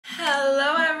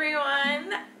Hello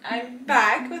everyone! I'm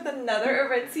back with another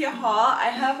Aritzia haul. I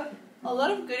have a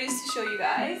lot of goodies to show you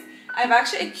guys. I've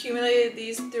actually accumulated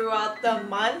these throughout the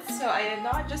month, so I did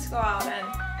not just go out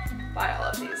and buy all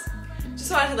of these.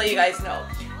 Just wanted to let you guys know.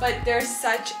 But they're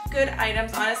such good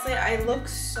items. Honestly, I look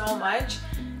so much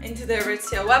into the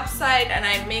Aritzia website and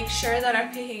I make sure that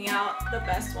I'm picking out the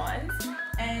best ones.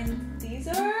 And these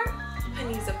are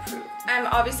Paniz approved. I'm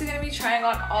obviously going to be trying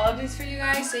on all of these for you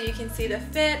guys so you can see the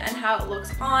fit and how it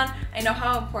looks on. I know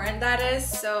how important that is,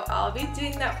 so I'll be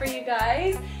doing that for you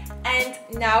guys. And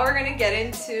now we're going to get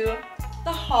into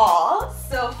the haul.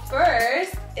 So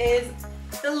first is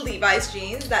the Levi's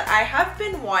jeans that I have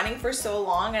been wanting for so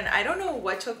long, and I don't know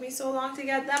what took me so long to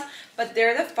get them, but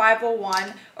they're the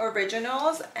 501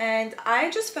 originals and I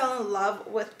just fell in love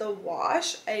with the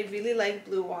wash. I really like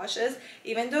blue washes.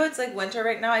 Even though it's like winter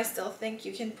right now, I still think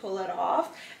you can pull it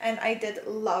off, and I did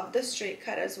love the straight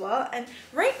cut as well. And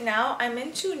right now I'm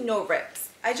into no rips.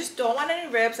 I just don't want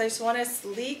any rips. I just want a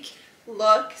sleek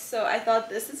look, so I thought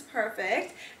this is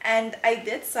perfect. And I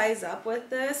did size up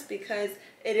with this because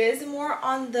it is more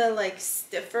on the like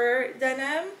stiffer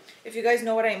denim, if you guys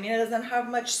know what I mean. It doesn't have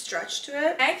much stretch to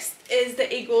it. Next is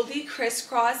the Goldie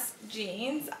crisscross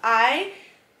jeans. I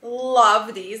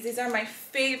love these. These are my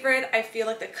favorite. I feel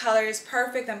like the color is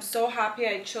perfect. I'm so happy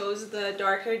I chose the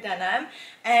darker denim,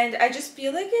 and I just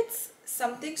feel like it's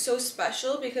something so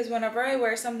special because whenever I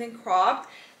wear something cropped,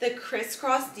 the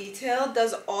crisscross detail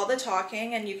does all the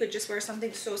talking, and you could just wear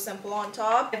something so simple on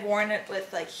top. I've worn it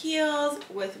with like heels,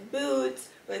 with boots,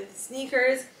 with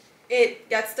sneakers. It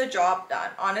gets the job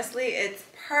done. Honestly, it's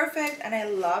perfect, and I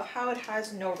love how it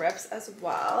has no rips as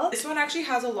well. This one actually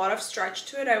has a lot of stretch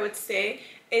to it. I would say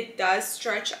it does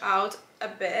stretch out a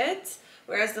bit,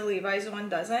 whereas the Levi's one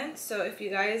doesn't. So if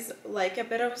you guys like a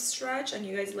bit of a stretch and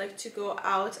you guys like to go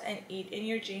out and eat in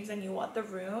your jeans and you want the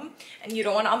room and you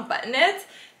don't want to unbutton it,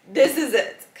 this is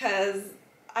it, because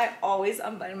I always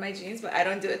unbutton my jeans, but I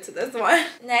don't do it to this one.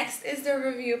 Next is the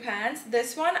Review pants.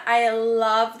 This one, I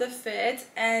love the fit,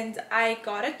 and I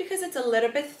got it because it's a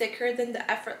little bit thicker than the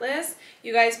Effortless.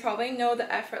 You guys probably know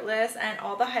the Effortless and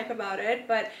all the hype about it,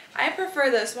 but I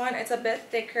prefer this one. It's a bit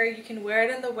thicker. You can wear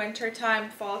it in the winter time,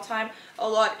 fall time, a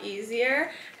lot easier.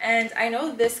 And I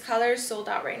know this color is sold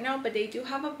out right now, but they do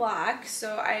have a black,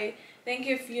 so I think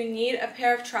if you need a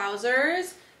pair of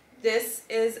trousers, this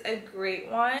is a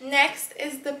great one. Next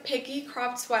is the Picky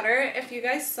cropped sweater. If you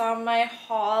guys saw my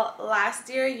haul last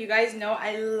year, you guys know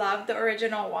I love the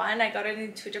original one. I got it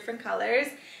in 2 different colors,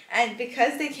 and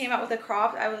because they came out with a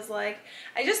cropped, I was like,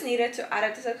 I just needed to add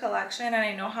it to the collection, and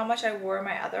I know how much I wore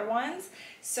my other ones,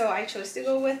 so I chose to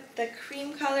go with the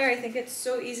cream color. I think it's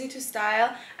so easy to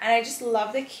style, and I just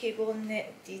love the cable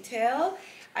knit detail.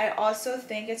 I also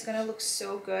think it's going to look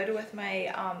so good with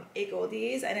my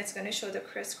Goldies, and it's going to show the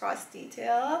crisscross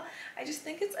detail. I just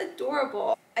think it's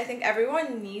adorable. I think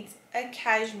everyone needs a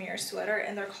cashmere sweater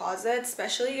in their closet,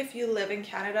 especially if you live in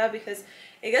Canada, because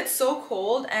it gets so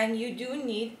cold and you do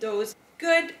need those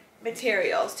good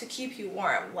materials to keep you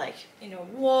warm, like, you know,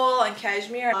 wool and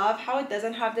cashmere. I love how it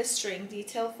doesn't have this string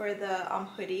detail for the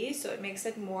hoodie, so it makes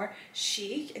it more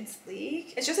chic and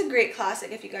sleek. It's just a great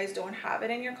classic if you guys don't have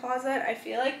it in your closet. I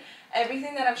feel like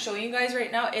everything that I'm showing you guys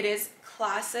right now, it is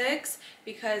classics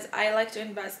because I like to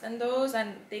invest in those,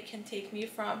 and they can take me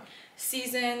from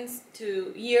seasons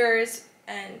to years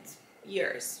and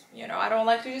years. You know, I don't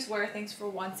like to just wear things for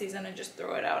one season and just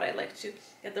throw it out. I like to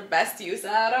get the best use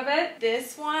out of it.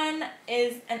 This one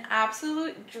is an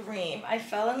absolute dream. I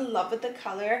fell in love with the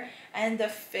color, and the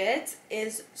fit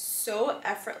is so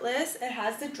effortless. It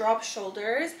has the drop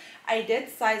shoulders. I did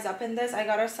size up in this. I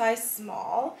got a size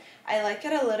small. I like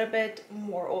it a little bit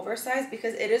more oversized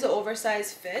because it is an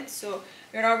oversized fit, so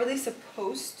you're not really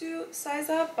supposed to size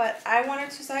up, but I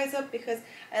wanted to size up because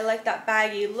I like that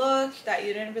baggy look that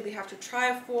you didn't really have to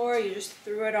try for. You just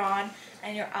threw it on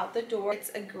and you're out the door. It's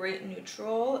a great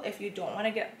neutral if you don't want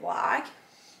to get black,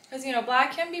 because, you know,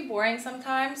 black can be boring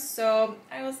sometimes. So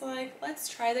I was like, let's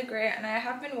try the gray, and I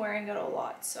have been wearing it a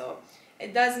lot, so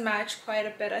it does match quite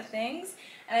a bit of things,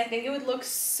 and I think it would look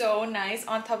so nice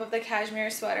on top of the cashmere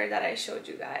sweater that I showed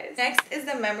you guys. Next is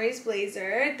the Memories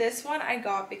blazer. This one I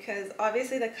got because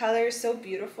obviously the color is so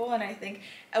beautiful, and I think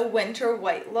a winter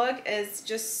white look is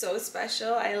just so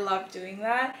special. I love doing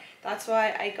that. That's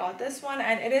why I got this one,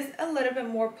 and it is a little bit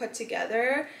more put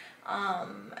together.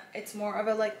 It's more of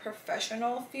a like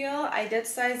professional feel. I did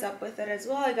size up with it as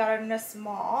well. I got it in a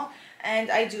small,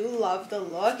 and I do love the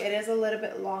look. It is a little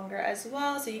bit longer as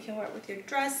well, so you can wear it with your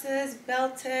dresses,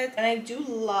 belted, and I do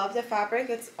love the fabric.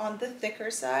 It's on the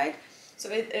thicker side, so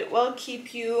it will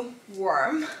keep you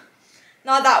warm.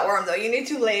 Not that warm though, you need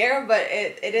to layer, but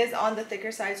it is on the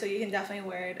thicker side, so you can definitely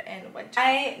wear it in winter.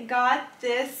 I got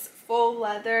this faux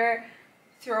leather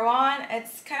throw on.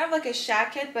 It's kind of like a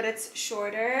shacket, but it's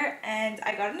shorter, and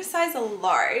I got it in a size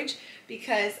large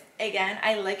because again,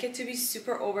 I like it to be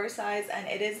super oversized, and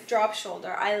it is drop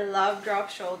shoulder. I love drop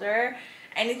shoulder.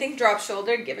 Anything drop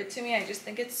shoulder, give it to me. I just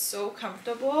think it's so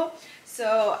comfortable.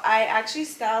 So I actually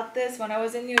styled this when I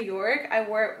was in New York. I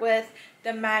wore it with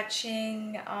the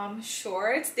matching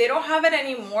shorts. They don't have it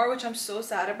anymore, which I'm so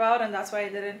sad about, and that's why I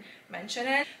didn't mention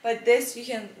it. But this, you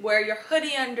can wear your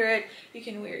hoodie under it, you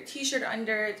can wear your t-shirt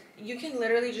under it, you can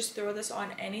literally just throw this on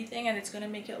anything and it's gonna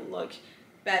make it look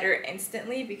better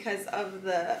instantly because of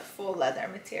the full leather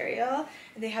material.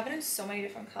 And they have it in so many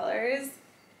different colors.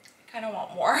 I kind of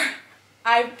want more.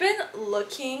 I've been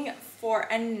looking for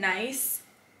a nice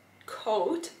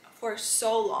coat for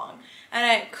so long and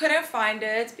I couldn't find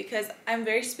it because I'm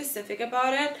very specific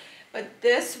about it, but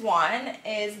this one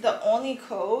is the only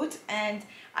coat and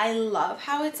I love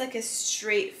how it's like a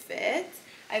straight fit.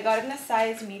 I got it in a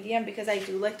size medium because I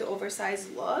do like the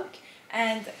oversized look,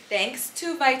 and thanks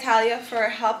to Vitalia for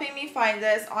helping me find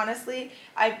this. Honestly,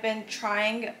 I've been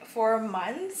trying for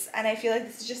months and I feel like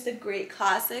this is just a great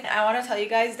classic. I want to tell you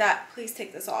guys that please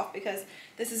take this off because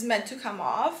this is meant to come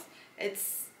off.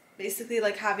 It's basically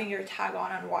like having your tag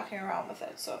on and walking around with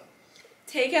it, so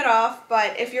take it off.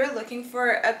 But if you're looking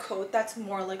for a coat that's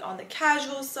more like on the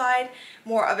casual side,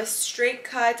 more of a straight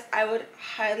cut, I would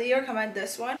highly recommend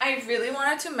this one. I really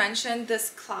wanted to mention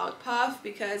this cloud puff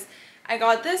because I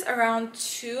got this around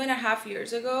 2.5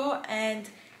 years ago and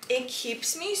it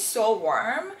keeps me so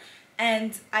warm,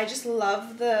 and I just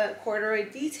love the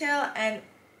corduroy detail. And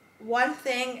one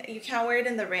thing, you can't wear it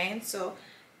in the rain, so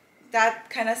that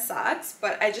kind of sucks,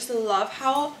 but I just love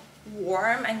how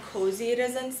warm and cozy it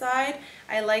is inside.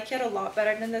 I like it a lot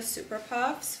better than the Super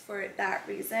Puffs for that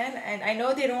reason. And I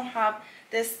know they don't have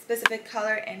this specific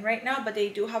color in right now, but they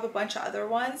do have a bunch of other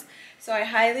ones, so I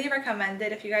highly recommend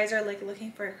it if you guys are like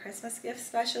looking for a Christmas gift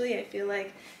especially. I feel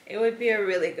like it would be a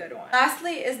really good one.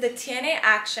 Lastly is the TNA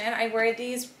Action. I wear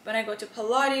these when I go to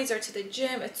Pilates or to the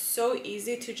gym. It's so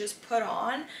easy to just put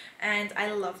on and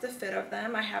I love the fit of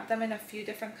them. I have them in a few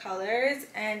different colors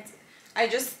and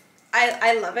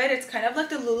I love it. It's kind of like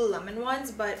the Lululemon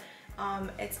ones, but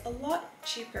it's a lot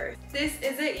cheaper. This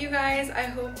is it, you guys. I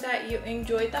hope that you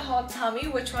enjoyed the haul. Tell me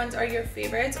which ones are your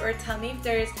favorites, or tell me if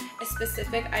there's a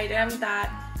specific item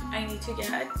that I need to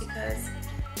get, because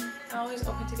I'm always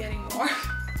open to getting more.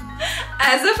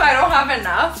 As if I don't have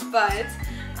enough, but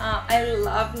I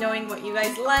love knowing what you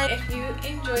guys like. If you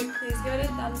enjoyed, please give it a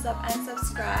thumbs up and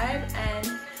subscribe, and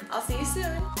I'll see you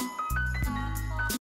soon.